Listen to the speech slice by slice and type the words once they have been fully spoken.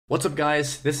What's up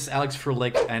guys, this is Alex for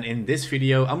Lick, and in this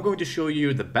video I'm going to show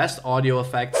you the best audio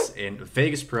effects in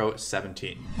Vegas Pro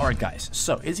 17. Alright guys,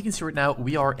 so as you can see right now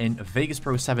we are in Vegas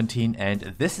Pro 17 and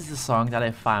this is the song that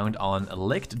I found on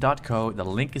licked.co. The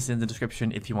link is in the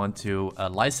description if you want to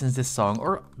license this song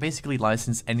or basically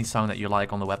license any song that you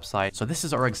like on the website. So this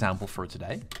is our example for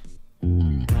today.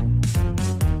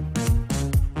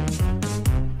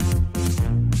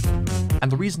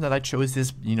 And the reason that I chose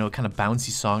this, kind of bouncy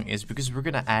song is because we're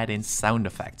gonna add in sound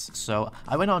effects. So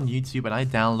I went on YouTube and I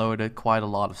downloaded quite a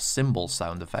lot of cymbal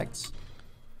sound effects.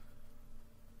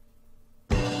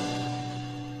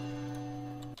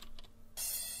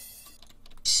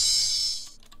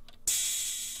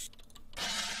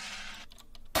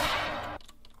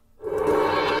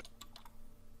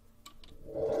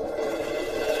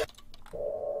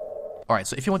 Alright,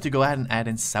 so if you want to go ahead and add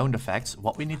in sound effects,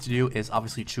 what we need to do is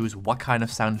obviously choose what kind of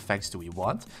sound effects do we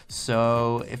want.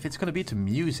 So if it's going to be to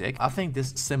music, I think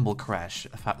this cymbal crash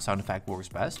sound effect works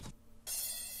best.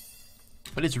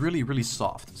 But it's really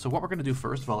soft. So what we're going to do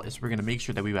first of all is we're going to make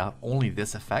sure that we have only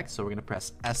this effect. So we're going to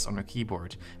press S on our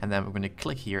keyboard and then we're going to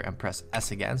click here and press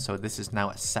S again. So this is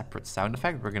now a separate sound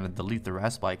effect. We're going to delete the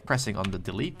rest by pressing on the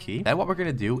delete key. Then what we're going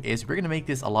to do is we're going to make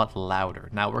this a lot louder.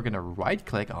 Now we're going to right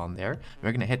click on there.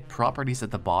 We're going to hit properties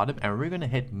at the bottom and we're going to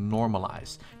hit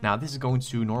normalize. Now this is going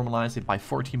to normalize it by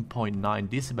 14.9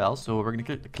 decibels. So we're going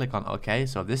to click on OK.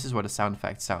 So this is what the sound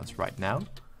effect sounds right now.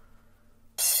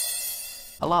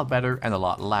 A lot better and a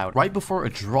lot louder. Right before a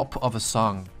drop of a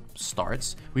song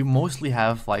starts, we mostly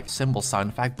have like cymbal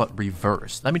sound effect but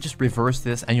reversed. Let me just reverse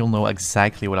this and you'll know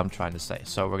exactly what I'm trying to say.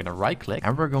 So we're gonna right click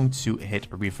and we're going to hit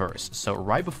reverse. So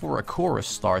right before a chorus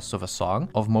starts of a song,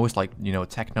 of most like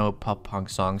techno pop punk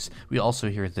songs, we also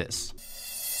hear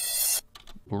this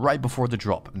right before the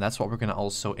drop, and that's what we're going to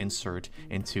also insert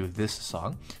into this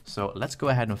song. So let's go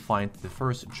ahead and find the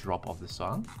first drop of the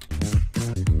song.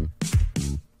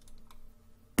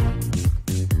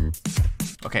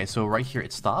 Okay, so right here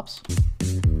it stops.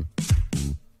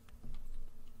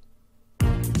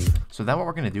 So then what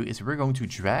we're going to do is we're going to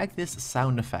drag this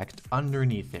sound effect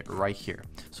underneath it right here.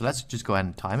 So let's just go ahead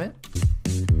and time it.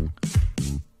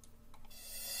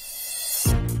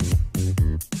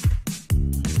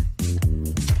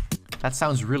 That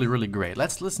sounds really great.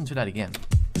 Let's listen to that again.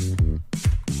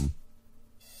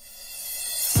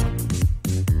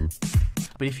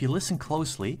 But if you listen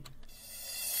closely,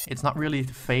 it's not really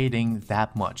fading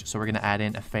that much. So we're going to add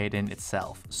in a fade in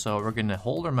itself. So we're going to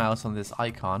hold our mouse on this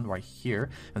icon right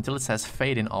here until it says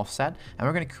fade in offset. And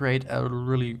we're going to create a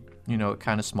really,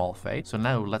 kind of small fade. So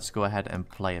now let's go ahead and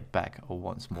play it back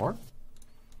once more.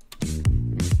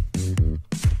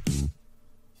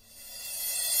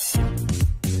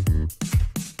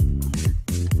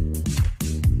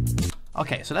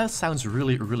 Okay, so that sounds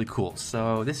really cool.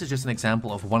 So this is just an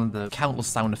example of one of the countless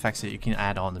sound effects that you can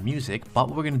add on the music, but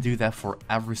we're going to do that for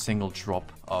every single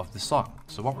drop of the song.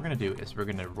 So what we're going to do is we're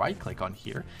going to right click on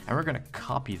here and we're going to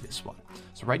copy this one.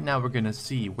 So right now we're going to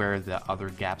see where the other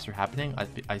gaps are happening.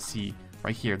 I see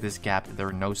right here, this gap, there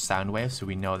are no sound waves, so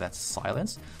we know that's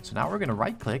silence. So now we're going to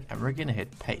right click and we're going to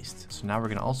hit paste. So now we're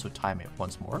going to also time it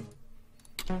once more.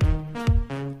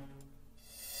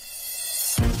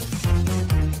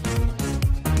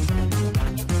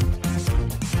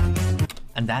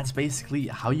 And that's basically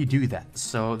how you do that.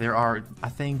 So there are, I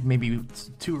think, maybe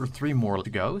 2 or 3 more to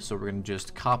go. So we're going to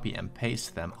just copy and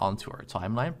paste them onto our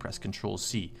timeline. Press Ctrl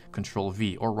C, Ctrl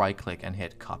V, or right click and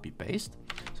hit copy paste.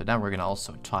 So now we're going to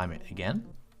also time it again.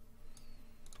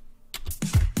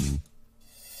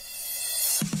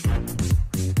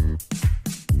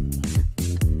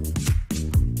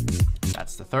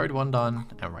 That's the third one done,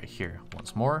 and right here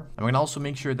once more. And we're gonna also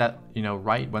make sure that,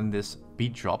 right when this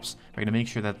beat drops, we're gonna make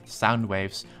sure that the sound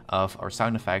waves of our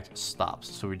sound effect stops.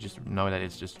 So we just know that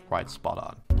it's just right spot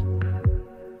on.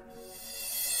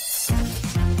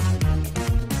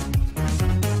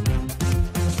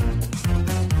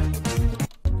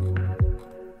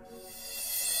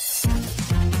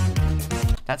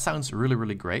 That sounds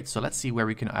really great. So let's see where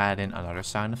we can add in another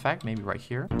sound effect, maybe right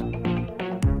here.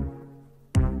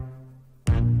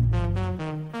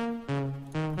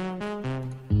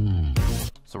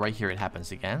 So right here it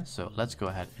happens again. So let's go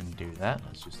ahead and do that.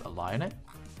 Let's just align it.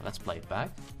 Let's play it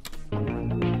back.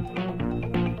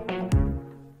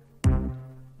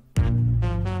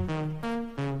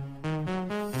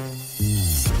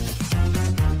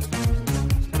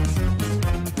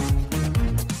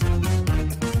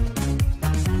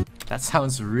 That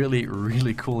sounds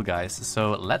really cool, guys.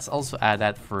 So let's also add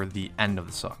that for the end of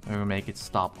the song. We're gonna make it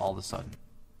stop all of a sudden.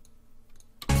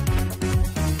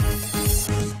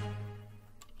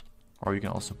 Or you can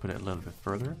also put it a little bit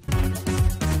further.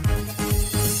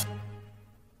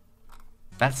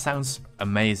 That sounds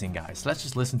amazing, guys. Let's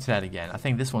just listen to that again. I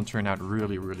think this one turned out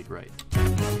really, really great.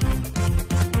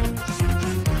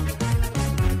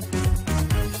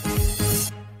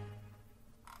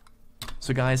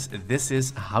 So guys, this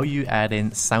is how you add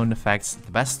in sound effects,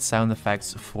 the best sound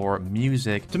effects for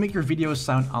music, to make your videos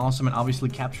sound awesome and obviously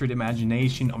capture the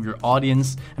imagination of your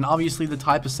audience, and obviously the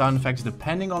type of sound effects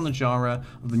depending on the genre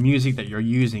of the music that you're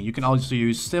using. You can also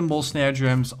use cymbals, snare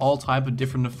drums, all type of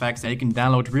different effects that you can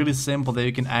download really simple that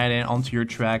you can add in onto your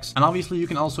tracks. And obviously you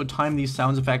can also time these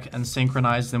sound effects and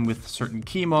synchronize them with certain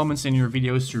key moments in your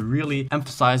videos to really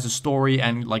emphasize the story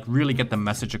and like really get the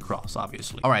message across,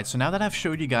 obviously. Alright, so now that I've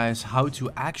showed you guys how to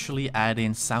actually add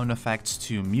in sound effects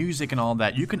to music and all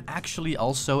that, you can actually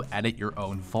also edit your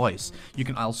own voice. You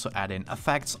can also add in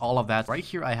effects, all of that. Right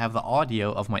here I have the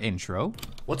audio of my intro.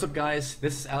 What's up guys,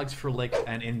 this is Alex Verlick,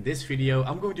 and in this video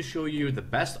I'm going to show you the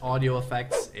best audio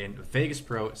effects in Vegas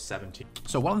Pro 17.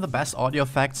 So one of the best audio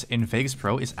effects in Vegas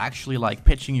Pro is actually like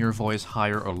pitching your voice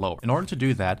higher or lower. In order to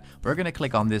do that, we're going to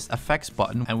click on this effects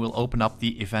button and we'll open up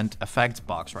the event effects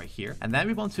box right here. And then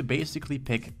we want to basically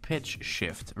pick pitch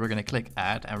shift. We're going to click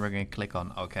add and we're going to click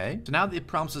on OK. So now it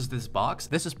prompts us this box.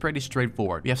 This is pretty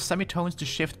straightforward. We have semitones to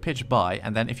shift pitch by,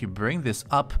 and then if you bring this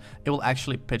up, it will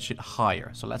actually pitch it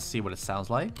higher. So let's see what it sounds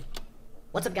like.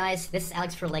 What's up guys, this is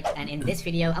Alex Verlick, and in this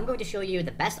video I'm going to show you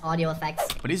the best audio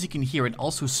effects. But as you can hear, it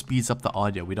also speeds up the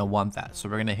audio. We don't want that. So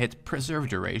we're going to hit preserve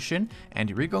duration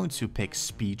and we're going to pick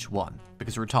speech 1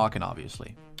 because we're talking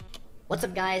obviously. What's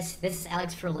up guys, this is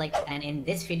Alex Verlick, and in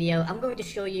this video I'm going to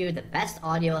show you the best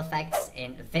audio effects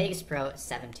in Vegas Pro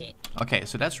 17. Okay,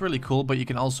 so that's really cool, but you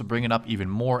can also bring it up even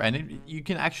more, and you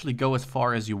can actually go as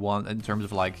far as you want in terms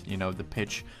of like, you know, the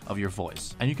pitch of your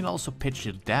voice. And you can also pitch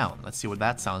it down. Let's see what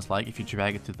that sounds like if you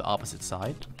drag it to the opposite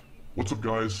side. What's up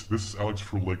guys, this is Alex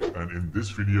Verlick, and in this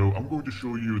video I'm going to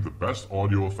show you the best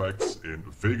audio effects in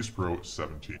Vegas Pro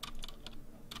 17.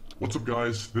 What's up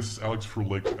guys, this is Alex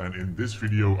Verlick, and in this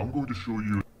video I'm going to show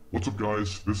you What's up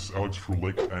guys, this is Alex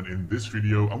Verlick, and in this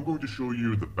video I'm going to show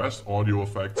you the best audio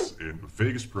effects in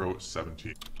Vegas Pro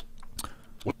 17.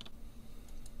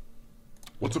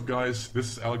 What's up guys,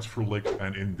 this is Alex Verlick,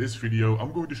 and in this video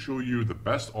I'm going to show you the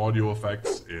best audio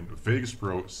effects in Vegas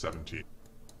Pro 17.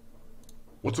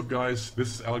 What's up guys,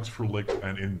 this is Alex Verlick,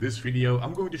 and in this video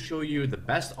I'm going to show you the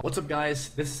best What's up guys,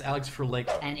 this is Alex Verlick,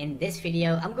 and in this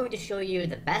video I'm going to show you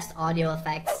the best audio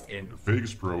effects in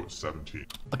Vegas Pro 17.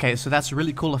 Okay, so that's a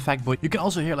really cool effect, but you can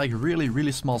also hear like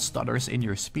really small stutters in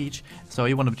your speech. So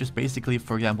you want to just basically,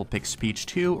 for example, pick speech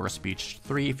 2 or speech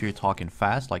 3 if you're talking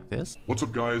fast like this. What's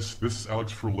up guys, this is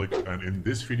Alex Verlick, and in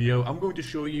this video I'm going to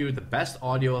show you the best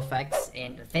audio effects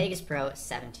in Vegas Pro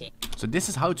 17. So this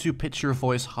is how to pitch your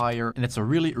voice higher, and it's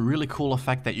a really cool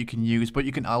effect that you can use, but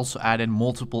you can also add in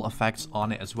multiple effects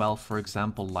on it as well. For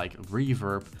example, like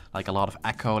reverb, like a lot of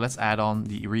echo. Let's add on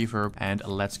the reverb and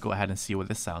let's go ahead and see what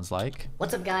this sounds like.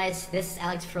 What's up guys, this is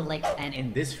Alex Verlick, and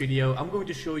in this video I'm going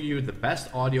to show you the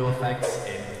best audio effects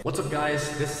in What's up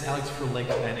guys, this is Alex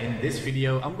Verlick, and in this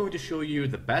video I'm going to show you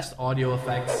the best audio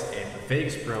effects in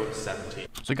Vegas Pro 17.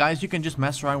 So guys, you can just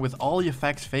mess around with all the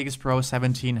effects Vegas Pro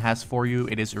 17 has for you.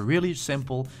 It is really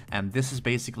simple, and this is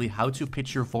basically how to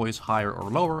pitch your voice higher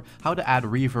or lower, how to add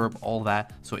reverb, all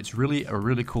that. So it's really a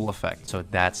really cool effect. So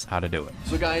that's how to do it.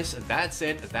 So guys, that's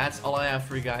it. That's all I have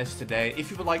for you guys today.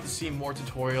 If you would like to see more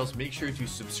tutorials, make sure to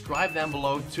subscribe down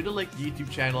below to the Lick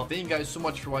YouTube channel. Thank you guys so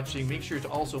much for watching. Make sure to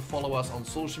also follow us on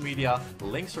social media.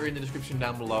 Links are in the description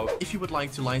down below. If you would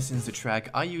like to license the track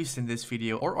I used in this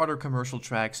video or other commercial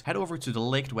tracks, head over to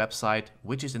the Licked website,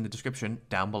 which is in the description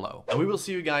down below. And we will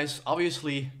see you guys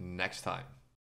obviously next time.